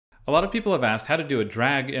A lot of people have asked how to do a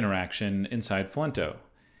drag interaction inside Flinto.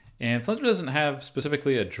 And Flinto doesn't have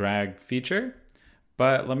specifically a drag feature,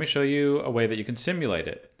 but let me show you a way that you can simulate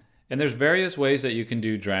it. And there's various ways that you can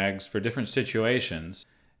do drags for different situations.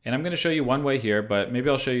 And I'm going to show you one way here, but maybe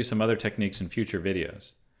I'll show you some other techniques in future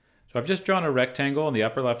videos. So I've just drawn a rectangle in the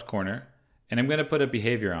upper left corner, and I'm going to put a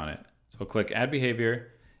behavior on it. So I'll click Add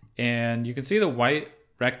Behavior, and you can see the white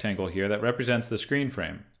rectangle here that represents the screen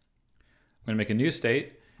frame. I'm going to make a new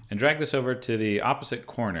state and drag this over to the opposite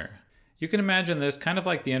corner. You can imagine this kind of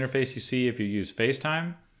like the interface you see if you use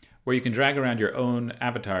FaceTime, where you can drag around your own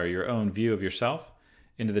avatar, your own view of yourself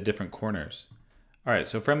into the different corners. All right,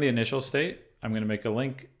 so from the initial state, I'm going to make a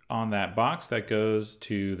link on that box that goes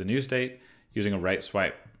to the new state using a right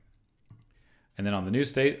swipe. And then on the new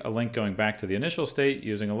state, a link going back to the initial state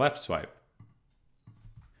using a left swipe.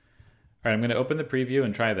 All right, I'm going to open the preview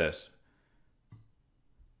and try this.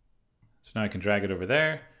 So now I can drag it over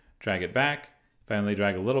there, drag it back. If I only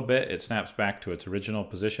drag a little bit, it snaps back to its original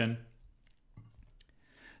position.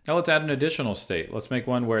 Now let's add an additional state. Let's make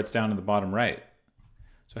one where it's down in the bottom right.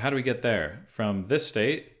 So how do we get there? From this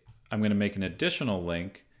state, I'm going to make an additional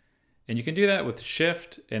link. And you can do that with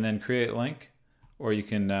Shift and then create link, or you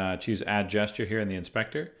can choose Add Gesture here in the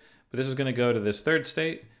inspector. But this is going to go to this third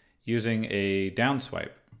state using a down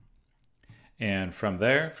swipe. And from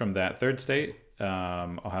there, from that third state,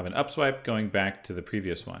 I'll have an up swipe going back to the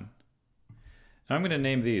previous one. Now I'm going to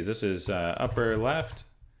name these. This is upper left,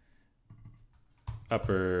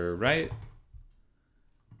 upper right,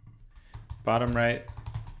 bottom right.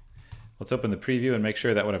 Let's open the preview and make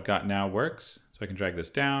sure that what I've got now works. So I can drag this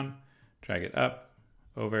down, drag it up,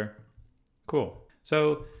 over. Cool.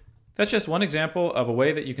 So that's just one example of a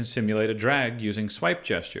way that you can simulate a drag using swipe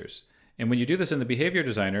gestures. And when you do this in the Behavior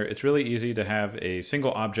Designer, it's really easy to have a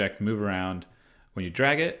single object move around when you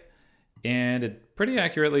drag it, and it pretty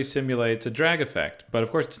accurately simulates a drag effect. But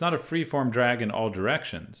of course, it's not a free-form drag in all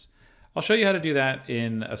directions. I'll show you how to do that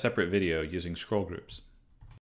in a separate video using scroll groups.